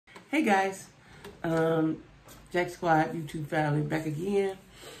Hey guys, Jack Squad YouTube family back again.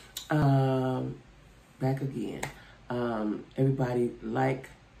 Back again. Everybody like,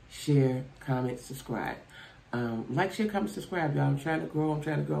 share, comment, subscribe. Like, share, comment, subscribe, y'all. I'm trying to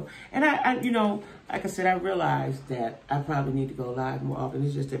grow. And I, like I said, I realized that I probably need to go live more often.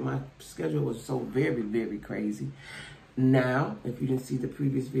 It's just that my schedule was so very, very crazy. Now, if you didn't see the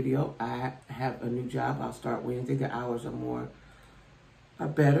previous video, I have a new job. I'll start Wednesday. The hours are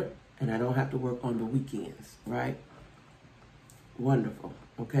better, and I don't have to work on the weekends, right? Wonderful.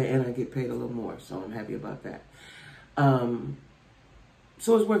 Okay, and I get paid a little more, so I'm happy about that.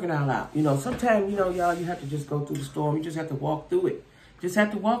 So it's working out loud. Sometimes, y'all, you have to just go through the storm. You just have to walk through it. Just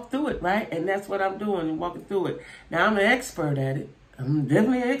have to walk through it, right? And that's what I'm doing, walking through it. Now, I'm an expert at it. I'm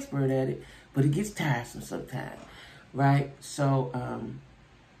definitely an expert at it, but it gets tiresome sometimes, right? So,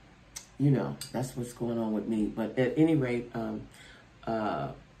 that's what's going on with me. But at any rate,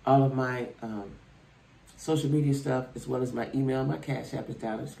 all of my social media stuff, as well as my email, my Cash App is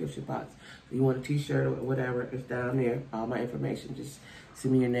down in the description box. If you want a t-shirt or whatever, it's down there. All my information, just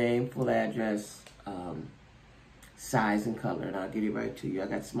send me your name, full address, size and color, and I'll get it right to you. I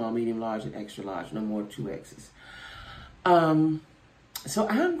got small, medium, large, and extra large, no more 2Xs. So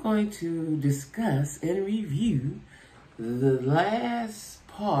I'm going to discuss and review the last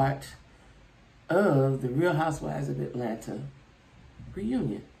part of the Real Housewives of Atlanta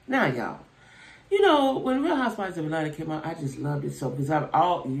reunion. Now, y'all, when Real Housewives of Atlanta came out, I just loved it so, because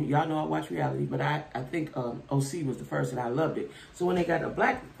y'all know I watch reality, but I think OC was the first and I loved it. So when they got a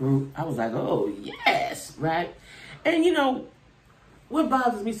black group, I was like, oh, yes, right? And what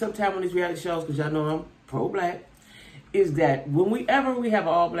bothers me sometimes on these reality shows, because y'all know I'm pro-black, is that whenever we have an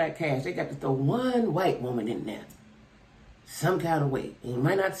all-black cast, they got to throw one white woman in there. Some kind of way. And you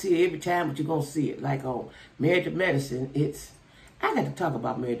might not see it every time, but you're going to see it. Like on Married to Medicine, I got to talk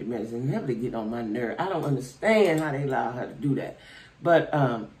about Married to Medicine. Heavily get on my nerve. I don't understand how they allow her to do that. But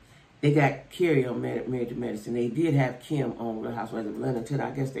they got Carrie on Married to Medicine. They did have Kim on Real Housewives of Atlanta until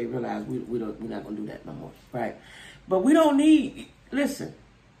I guess they realized we're not going to do that no more, right? But we don't need, listen,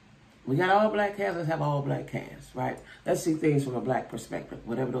 we got all black cast, let's have all black cast, right? Let's see things from a black perspective,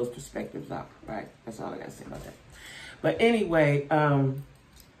 whatever those perspectives are, right? That's all I got to say about that. But anyway,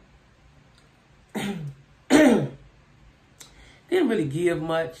 didn't really give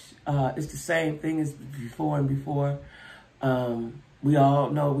much. It's the same thing as before and before. We all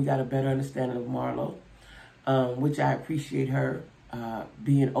know we got a better understanding of Marlo, which I appreciate her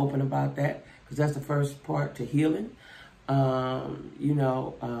being open about that, because that's the first part to healing. As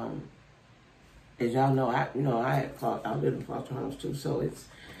y'all know, I lived in foster homes too, so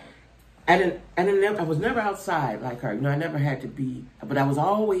I was never outside like her. I never had to be, but I was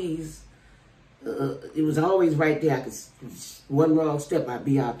always. It was always right there. I could, one wrong step, I'd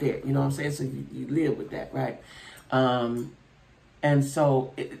be out there. You know what I'm saying? So you live with that, right? And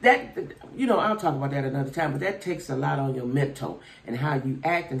so I'll talk about that another time, but that takes a lot on your mental and how you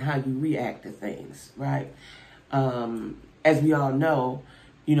act and how you react to things, right? As we all know,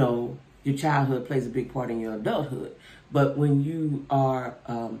 your childhood plays a big part in your adulthood. But when you are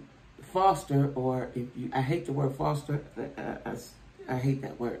foster, or I hate the word foster, I hate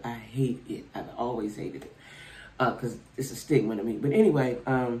that word. I hate it. I've always hated it because it's a stigma to me. But anyway,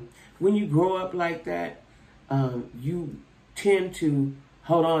 when you grow up like that, you tend to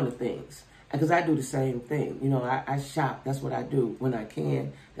hold on to things. Because I do the same thing. I shop. That's what I do when I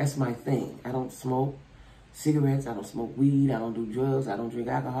can. That's my thing. I don't smoke cigarettes. I don't smoke weed. I don't do drugs. I don't drink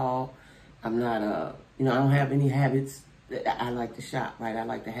alcohol. I'm not, I don't have any habits. I like to shop, right? I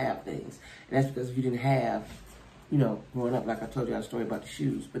like to have things. And that's because if you didn't have, growing up, like I told you a story about the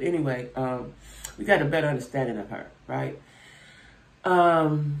shoes. But anyway, we got a better understanding of her, right?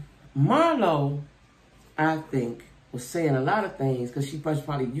 Marlo, I think, was saying a lot of things because she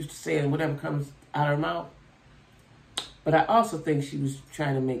probably used to saying whatever comes out of her mouth. But I also think she was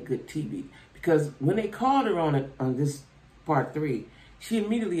trying to make good TV, because when they called her on this part 3, she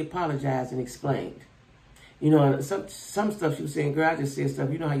immediately apologized and explained. Some stuff she was saying, girl, I just said stuff.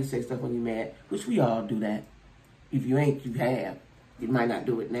 You know how you say stuff when you're mad, which we all do that. If you ain't, you have. You might not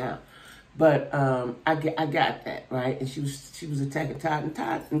do it now. But I got that, right? And she was attacking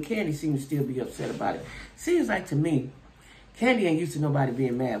Todd, and Candy seemed to still be upset about it. Seems like to me, Candy ain't used to nobody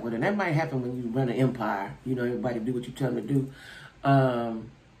being mad with her. That might happen when you run an empire. Everybody do what you tell them to do.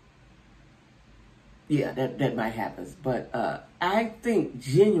 Yeah, that might happen. But I think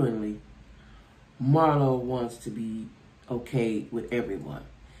genuinely Marlo wants to be okay with everyone.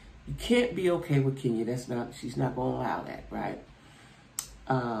 You can't be okay with Kenya. She's not going to allow that, right?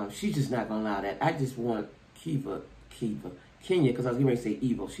 She's just not going to allow that. I just want Kiva Kenya, because I was getting ready to say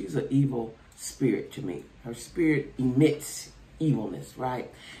evil. She's an evil spirit to me. Her spirit emits evilness, right?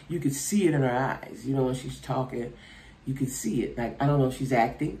 You could see it in her eyes. You know, when she's talking, you can see it. Like, I don't know if she's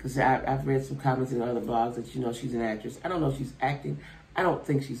acting, because I've read some comments in other blogs that, you know, she's an actress. I don't know if she's acting. I don't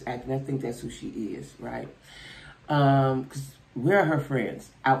think she's acting. I think that's who she is, right? Because where are her friends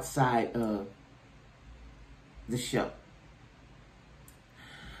outside of the show?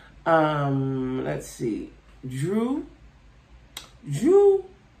 Let's see. Drew,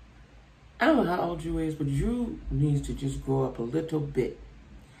 I don't know how old Drew is, but Drew needs to just grow up a little bit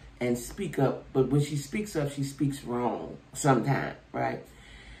and speak up. But when she speaks up, she speaks wrong sometimes, right?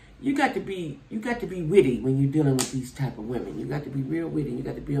 You got to be witty when you're dealing with these type of women. You got to be real witty. You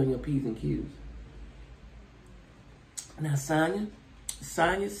got to be on your P's and Q's. Now,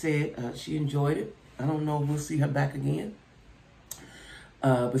 Sonya said she enjoyed it. I don't know if we'll see her back again.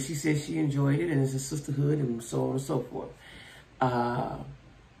 But she said she enjoyed it, and it's a sisterhood, and so on and so forth.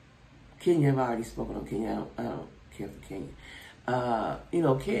 Kenya, I've already spoken on Kenya. I don't care for Kenya. You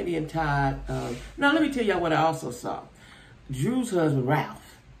know, Candy and Todd. Now, let me tell y'all what I also saw. Drew's husband, Ralph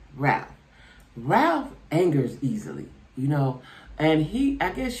angers easily, you know. And I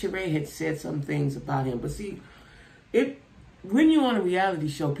guess Sheree had said some things about him. But see, when you're on a reality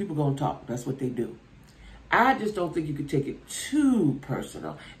show, people gonna talk. That's what they do. I just don't think you could take it too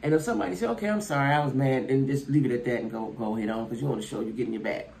personal. And if somebody say, okay, I'm sorry, I was mad, then just leave it at that and go head on, because you're on the show, you're getting your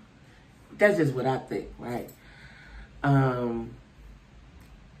back. That's just what I think, right? But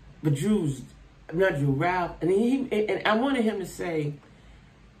Ralph, and I wanted him to say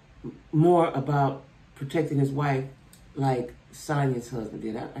more about protecting his wife like Sonya's husband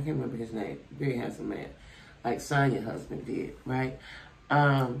did. I can't remember his name. Very handsome man. Like Sonya's husband did, right?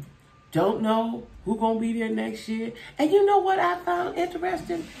 Don't know who gonna be there next year. And you know what I found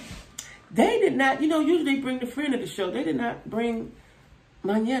interesting? They did not, you know, usually they bring the friend of the show. They did not bring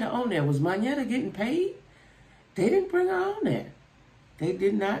Manetta on there. Was Manetta getting paid? They didn't bring her on there. They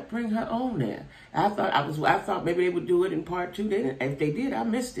did not bring her on there. I thought maybe they would do it in part 2. They didn't. If they did, I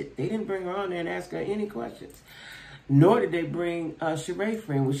missed it. They didn't bring her on there and ask her any questions. Nor did they bring Sheree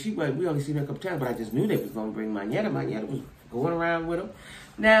friend, which we only seen her a couple times, but I just knew they was gonna bring Manetta. Manetta was going around with them.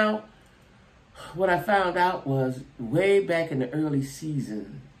 Now, what I found out was way back in the early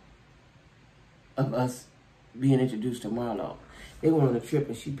season of us being introduced to Marlo, they went on a trip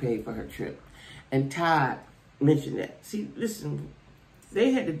and she paid for her trip. And Todd mentioned that. See, listen,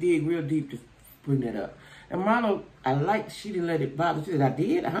 they had to dig real deep to bring that up. And Marlo, she didn't let it bother. She said, I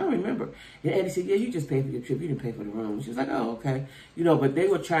did? I don't remember. And Eddie said, yeah, you just paid for your trip. You didn't pay for the room. She was like, oh, okay. You know, but they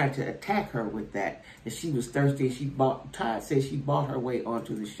were trying to attack her with that. And she was thirsty. And Todd said she bought her way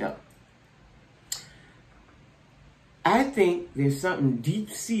onto the show. I think there's something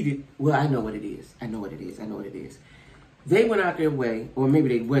deep-seated. Well, I know what it is. I know what it is. They went out their way, or maybe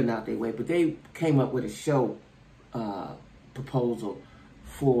they went out their way, but they came up with a show proposal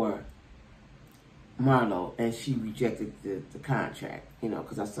for Marlo, and she rejected the contract, you know,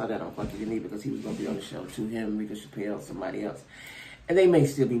 because I saw that on Funky Denise, because he was going to be on the show too, him, Rika Chappelle, somebody else. And they may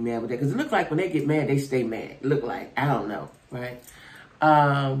still be mad with that, because it looked like when they get mad, they stay mad. It looked like, I don't know, right?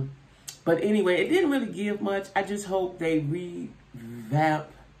 But anyway, it didn't really give much. I just hope they revamp,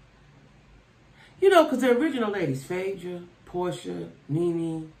 you know, because the original ladies, Phaedra, Portia,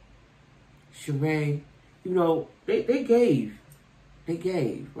 Nene, Sheree, you know, they gave,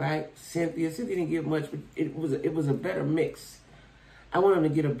 right? Cynthia didn't give much, but it was a better mix. I want them to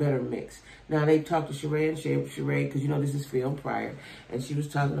get a better mix. Now, they talked to Sheree, because, you know, this is filmed prior, and she was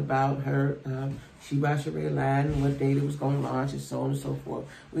talking about her, She by Sheree line, and what date it was going to launch, and so on and so forth.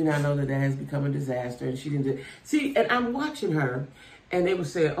 We now know that has become a disaster, and she didn't do. See, and I'm watching her, and they were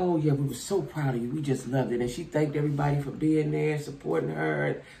saying, oh, yeah, we were so proud of you. We just loved it. And she thanked everybody for being there, supporting her,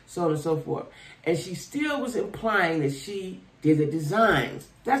 and so on and so forth. And she still was implying that she did the designs.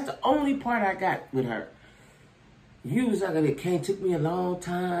 That's the only part I got with her. You was like, it took me a long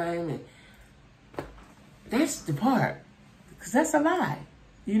time. And that's the part. Because that's a lie,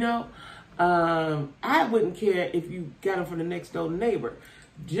 you know. I wouldn't care if you got them from the next door neighbor.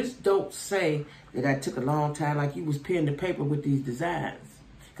 Just don't say that I took a long time, like you was penning the paper with these designs.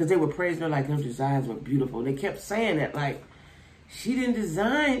 Because they were praising her like those designs were beautiful. They kept saying that like, she didn't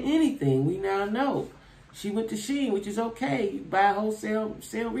design anything. We now know. She went to Shein, which is okay. You buy wholesale,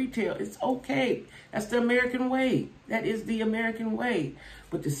 sell retail. It's okay. That's the American way. That is the American way.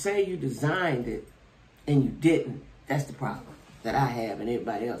 But to say you designed it and you didn't, that's the problem that I have and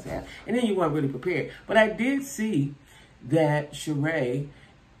everybody else have. And then you weren't really prepared. But I did see that Sheree,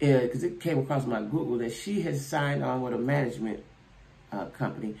 because it came across my Google, that she has signed on with a management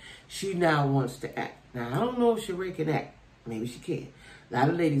company. She now wants to act. Now, I don't know if Sheree can act. Maybe she can. A lot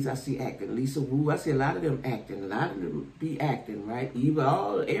of ladies I see acting. Lisa Wu, I see a lot of them acting. A lot of them be acting, right?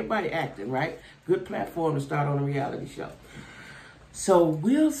 Everybody acting, right? Good platform to start on a reality show. So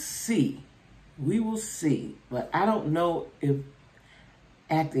we'll see. We will see. But I don't know if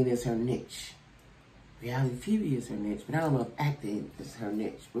acting is her niche. Reality TV is her niche. But I don't know if acting is her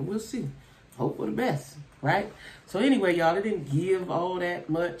niche. But we'll see. Hope for the best, right? So anyway, y'all, it didn't give all that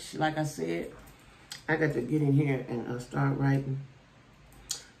much. Like I said, I got to get in here and start writing.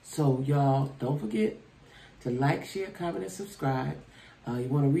 So, y'all, don't forget to like, share, comment, and subscribe. You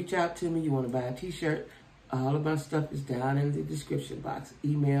want to reach out to me. You want to buy a T-shirt. All of my stuff is down in the description box.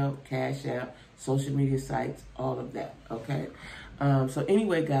 Email, Cash App, social media sites, all of that, okay? So,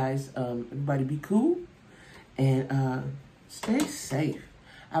 anyway, guys, everybody be cool and stay safe.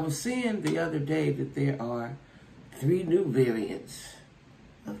 I was seeing the other day that there are 3 new variants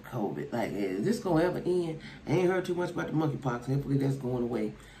of COVID. Like, is this going to ever end? I ain't heard too much about the monkeypox. Hopefully that's going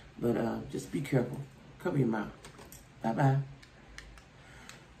away. But just be careful. Cover your mouth. Bye-bye.